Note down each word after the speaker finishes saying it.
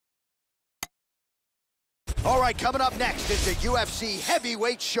All right, coming up next is the UFC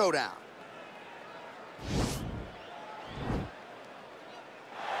Heavyweight Showdown.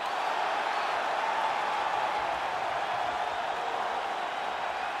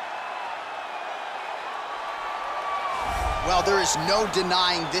 Well, there is no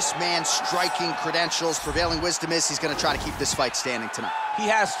denying this man's striking credentials. Prevailing wisdom is he's going to try to keep this fight standing tonight. He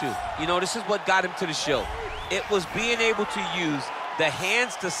has to. You know, this is what got him to the show. It was being able to use the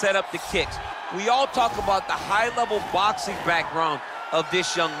hands to set up the kicks. We all talk about the high-level boxing background of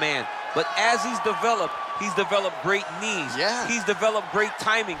this young man. But as he's developed great knees. Yeah. He's developed great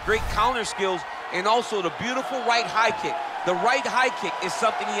timing, great counter skills, and also the beautiful right high kick. The right high kick is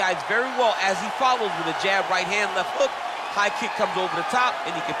something he hides very well as he follows with a jab, right hand, left hook. High kick comes over the top,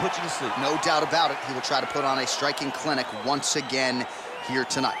 and he can put you to sleep. No doubt about it. He will try to put on a striking clinic once again here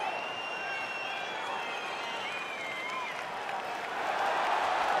tonight.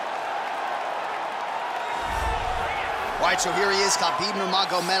 All right, so here he is, Khabib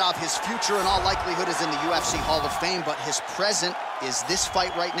Nurmagomedov. His future, in all likelihood, is in the UFC Hall of Fame, but his present is this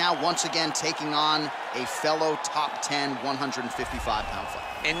fight right now, once again taking on a fellow top 10 155-pound fighter.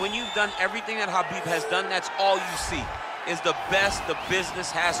 And when you've done everything that Khabib has done, that's all you see, is the best the business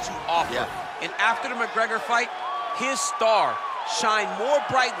has to offer. Yeah. And after the McGregor fight, his star shined more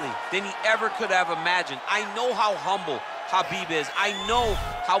brightly than he ever could have imagined. I know how humble Khabib is. I know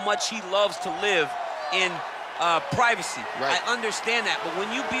how much he loves to live in privacy. Right. I understand that, but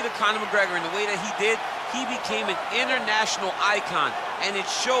when you beat a Conor McGregor in the way that he did, he became an international icon, and it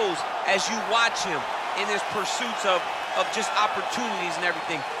shows as you watch him in his pursuits of just opportunities and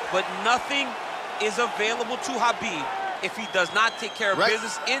everything. But nothing is available to Khabib if he does not take care of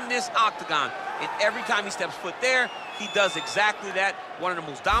business in this octagon. And every time he steps foot there, he does exactly that. One of the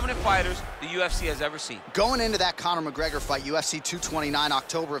most dominant fighters the UFC has ever seen. Going into that Conor McGregor fight, UFC 229,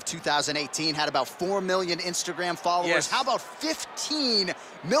 October of 2018, had about 4 million Instagram followers. Yes. How about 15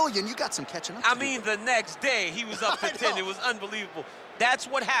 million? You got some catching up to do. I mean, the next day, he was up to 10. It was unbelievable. That's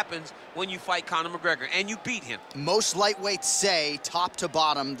what happens when you fight Conor McGregor, and you beat him. Most lightweights say, top to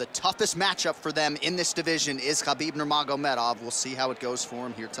bottom, the toughest matchup for them in this division is Khabib Nurmagomedov. We'll see how it goes for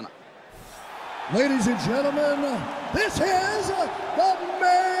him here tonight. Ladies and gentlemen, this is the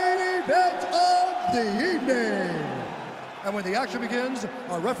main event of the evening. And when the action begins,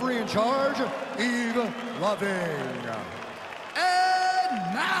 our referee in charge, Yves Loving.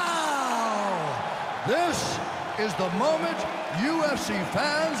 And now, this is the moment UFC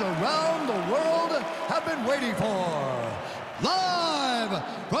fans around the world have been waiting for. Live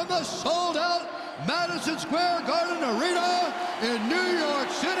from the sold-out Madison Square Garden Arena in New York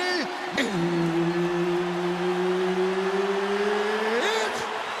City, it's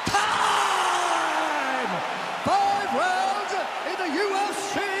time! 5 rounds in the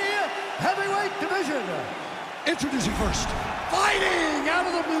UFC heavyweight division. Introducing first, fighting out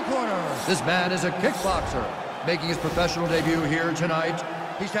of the blue corner. This man is a kickboxer, making his professional debut here tonight.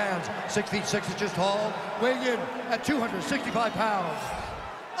 He stands 6 feet 6 inches tall, weighing in at 265 pounds.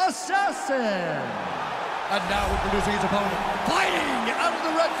 Assassin! And now introducing his opponent, fighting out of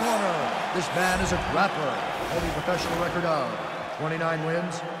the red corner. This man is a grappler, holding a professional record of 29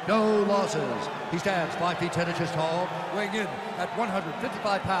 wins, no losses. He stands 5 feet 10 inches tall, weighing in at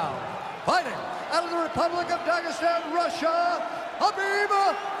 155 pounds. Fighting out of the Republic of Dagestan, Russia, Khabib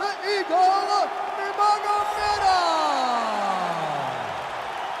the Eagle Nurmagomedov!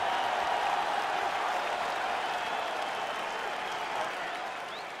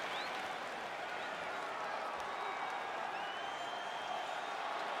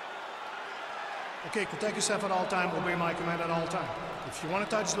 Okay, protect yourself at all time, obey my command at all time. If you want to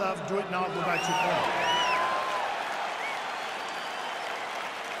touch left, do it now, go back to your corner.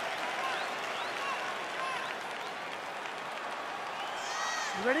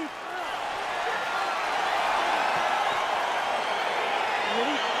 You ready? You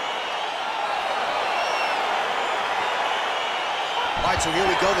ready? All right, so here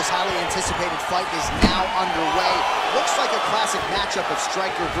we go. This highly anticipated fight is now underway. Looks like a classic matchup of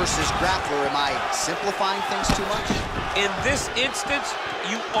striker versus grappler. Am I simplifying things too much? In this instance,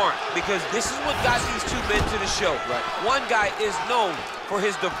 you aren't, because this is what got these two men to the show. Right. One guy is known for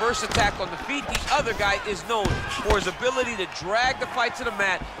his diverse attack on the feet. The other guy is known for his ability to drag the fight to the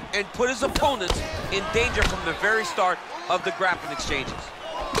mat and put his opponents in danger from the very start of the grappling exchanges.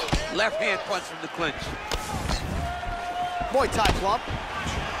 Left hand punch from the clinch. Muay Thai club.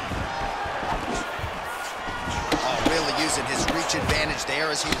 Oh, really using his reach advantage there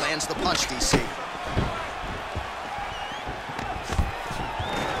as he lands the punch, DC.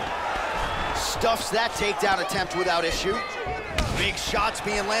 Stuffs that takedown attempt without issue. Big shots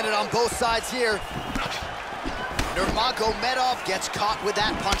being landed on both sides here. Nurmagomedov gets caught with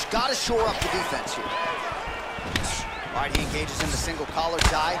that punch. Got to shore up the defense here. All right, he engages in the single collar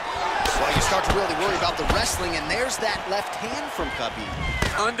tie. Well, you start to really worry about the wrestling, and there's that left hand from Khabib.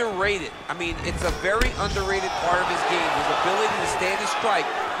 Underrated. I mean, it's a very underrated part of his game, his ability to stand and strike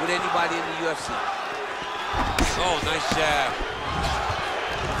with anybody in the UFC. Oh, nice jab.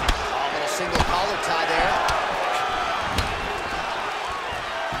 A little single collar tie there.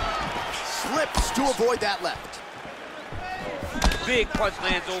 Slips to avoid that left. Big punch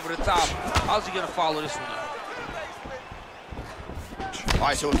lands over the top. How's he gonna follow this one up? All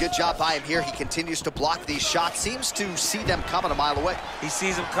right, so a good job by him here. He continues to block these shots. Seems to see them coming a mile away. He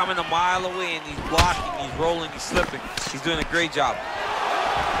sees them coming a mile away, and he's blocking, he's rolling, he's slipping. He's doing a great job.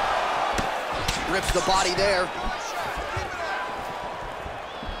 Rips the body there.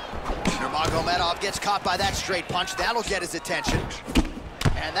 Nurmagomedov gets caught by that straight punch. That'll get his attention.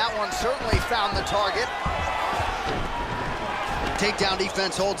 And that one certainly found the target. Takedown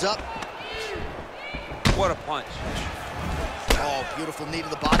defense holds up. What a punch. Oh, beautiful knee to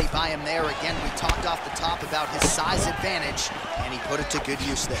the body by him there. Again, we talked off the top about his size advantage, and he put it to good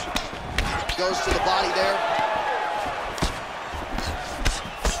use there. Goes to the body there.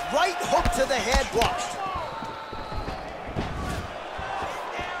 Right hook to the head, blocked.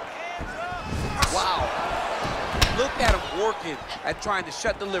 Wow. Look at him working at trying to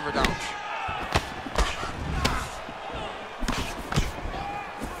shut the liver down.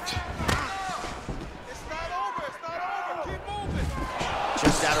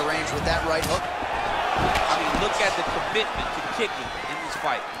 Just out of range with that right hook. I mean, look at the commitment to kicking in this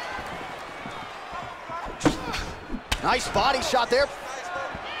fight. Nice body shot there.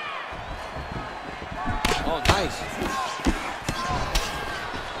 Oh, nice.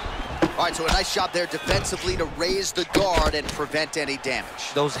 All right, so a nice job there defensively to raise the guard and prevent any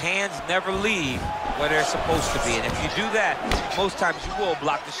damage. Those hands never leave where they're supposed to be. And if you do that, most times you will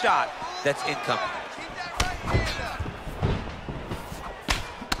block the shot that's incoming.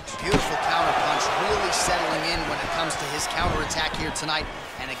 Beautiful counter punch, really settling in when it comes to his counterattack here tonight.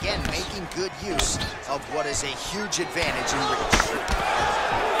 And again, making good use of what is a huge advantage in reach.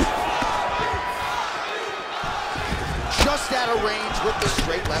 Just out of range with the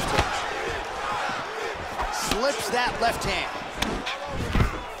straight left hook. Slips that left hand.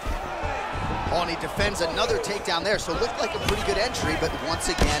 Oh, and he defends another takedown there, so it looked like a pretty good entry, but once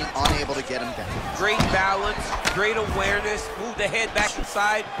again, unable to get him down. Great balance, great awareness, moved the head back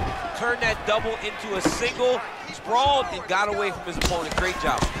inside, turned that double into a single, sprawled, and got away from his opponent. Great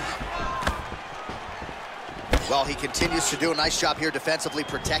job. Well, he continues to do a nice job here defensively,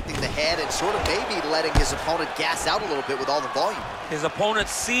 protecting the head and sort of maybe letting his opponent gas out a little bit with all the volume. His opponent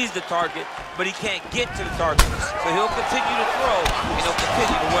sees the target, but he can't get to the target. So he'll continue to throw, and he'll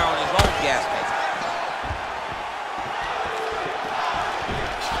continue to wear on his own gas tank.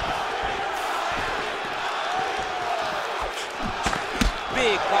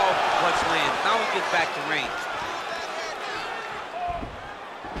 Big, powerful punch lands. Now he gets back to range.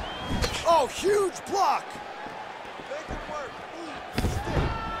 Oh, huge block!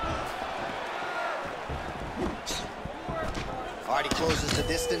 All right, he closes the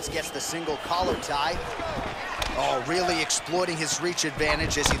distance, gets the single collar tie. Oh, really exploiting his reach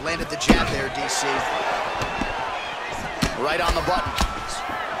advantage as he landed the jab there, DC. Right on the button.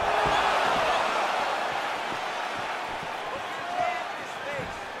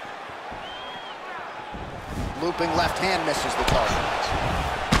 Looping left hand misses the target.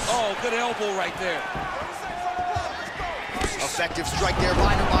 Oh, good elbow right there. Effective strike there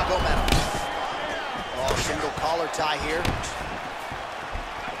by Nurmagomedov. Oh, single collar tie here.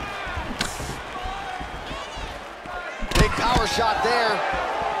 Big power shot there.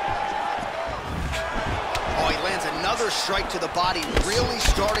 Oh, he lands another strike to the body, really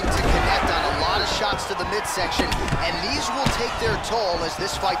starting to connect on a lot of shots to the midsection, and these will take their toll as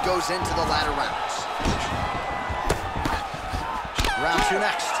this fight goes into the latter rounds. Round two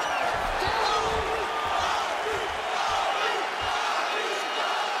next.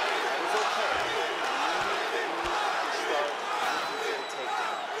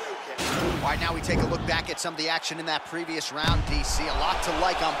 All right, now we take a look back at some of the action in that previous round, DC. A lot to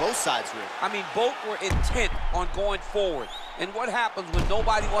like on both sides, really. I mean, both were intent on going forward. And what happens when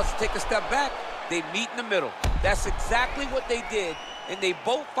nobody wants to take a step back? They meet in the middle. That's exactly what they did, and they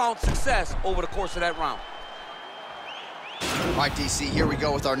both found success over the course of that round. All right, DC, here we go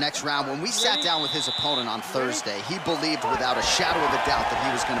with our next round. When we sat down with his opponent on Thursday, he believed without a shadow of a doubt that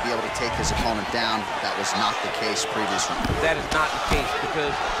he was going to be able to take his opponent down. That was not the case previous round. That is not the case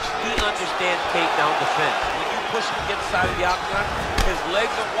because he understands takedown defense. When you push him against the side of the octagon, his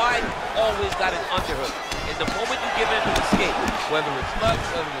legs are wide, always got an underhook. And the moment you give in to the escape, whether it's left,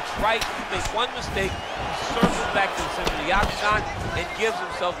 whether it's right, you make one mistake, he circles back to the center of the octagon and gives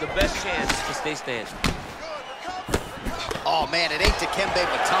himself the best chance to stay standing. Oh, man, it ain't Dikembe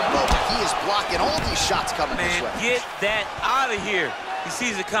Mutombo, but he is blocking all these shots coming this way. Get that out of here. He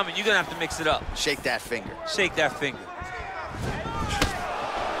sees it coming. You're going to have to mix it up. Shake that finger. Shake that finger.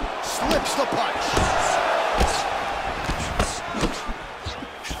 Slips the punch.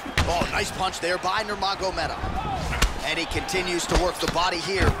 Oh, nice punch there by Nurmagomedov. And he continues to work the body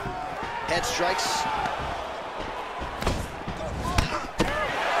here. Head strikes.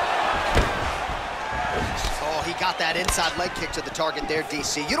 Oh, he got that inside leg kick to the target there,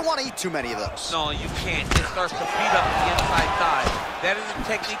 DC. You don't want to eat too many of those. No, you can't. It starts to beat up the inside thigh. That is a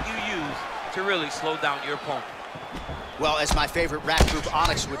technique you use to really slow down your opponent. Well, as my favorite rap group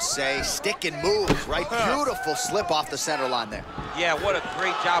Onyx would say, stick and move, right? Beautiful slip off the center line there. Yeah, what a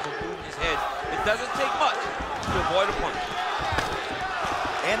great job of moving his head. It doesn't take much to avoid a punch.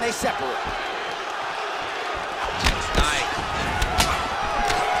 And they separate. Nice.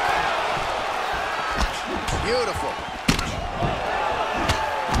 Beautiful.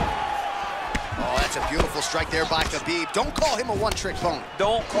 Oh, that's a beautiful strike there by Khabib. Don't call him a one-trick pony.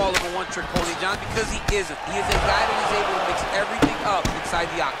 Don't call him a one-trick pony, John, because he isn't. He is a guy that is able to mix everything up inside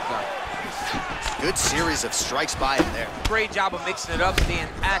the octagon. Good series of strikes by him there. Great job of mixing it up, staying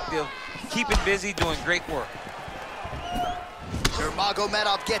active, keeping busy, doing great work.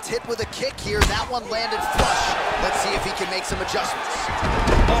 Nurmagomedov gets hit with a kick here. That one landed flush. Let's see if he can make some adjustments.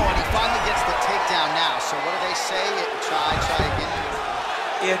 Oh, and he finally gets the takedown now. So what do they say? Try again.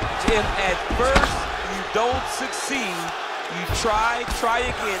 If at first you don't succeed, you try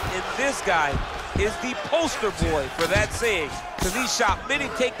again. And this guy is the poster boy for that saying, because he shot many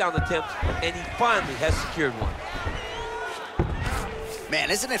takedown attempts, and he finally has secured one. Man,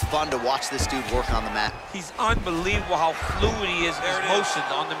 isn't it fun to watch this dude work on the mat? He's unbelievable how fluid he is in his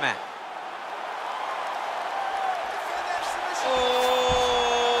motions on the mat. Oh!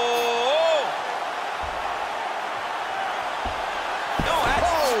 No,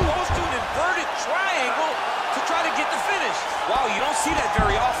 actually supposed to an inverted triangle to try to get the finish. Wow, you don't see that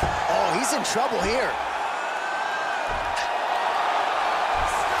very often. Oh, he's in trouble here.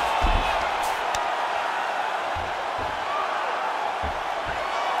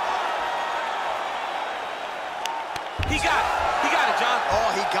 He got it, John.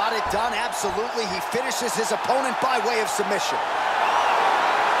 Oh, he got it done, absolutely. He finishes his opponent by way of submission.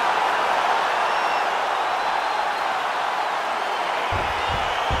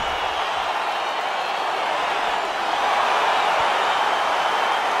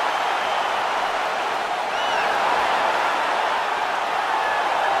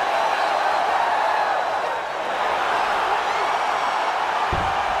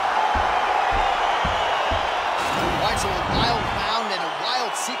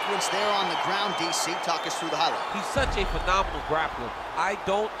 Sequence there on the ground, DC. Talk us through the highlight. He's such a phenomenal grappler. I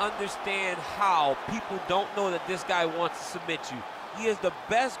don't understand how people don't know that this guy wants to submit you. He is the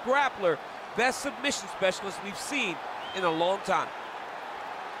best grappler, best submission specialist we've seen in a long time.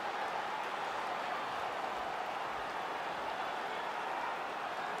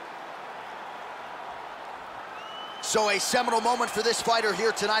 So a seminal moment for this fighter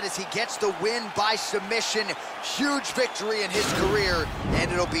here tonight as he gets the win by submission. Huge victory in his career,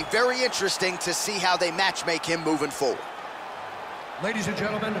 and it'll be very interesting to see how they matchmake him moving forward. Ladies and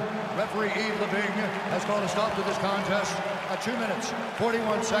gentlemen, referee Yves Leving has called a stop to this contest at 2 minutes,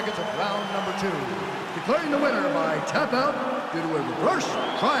 41 seconds of round number 2. Declaring the winner by tap out due to a reverse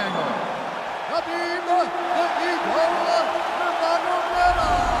triangle. Khabib Nurmagomedov.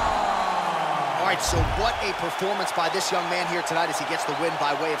 All right, so what a performance by this young man here tonight as he gets the win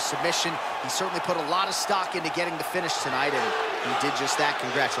by way of submission. He certainly put a lot of stock into getting the finish tonight, and he did just that.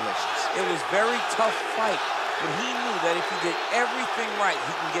 Congratulations. It was a very tough fight, but he knew that if he did everything right,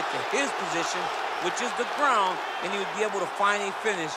 he can get to his position, which is the ground, and he would be able to find a finish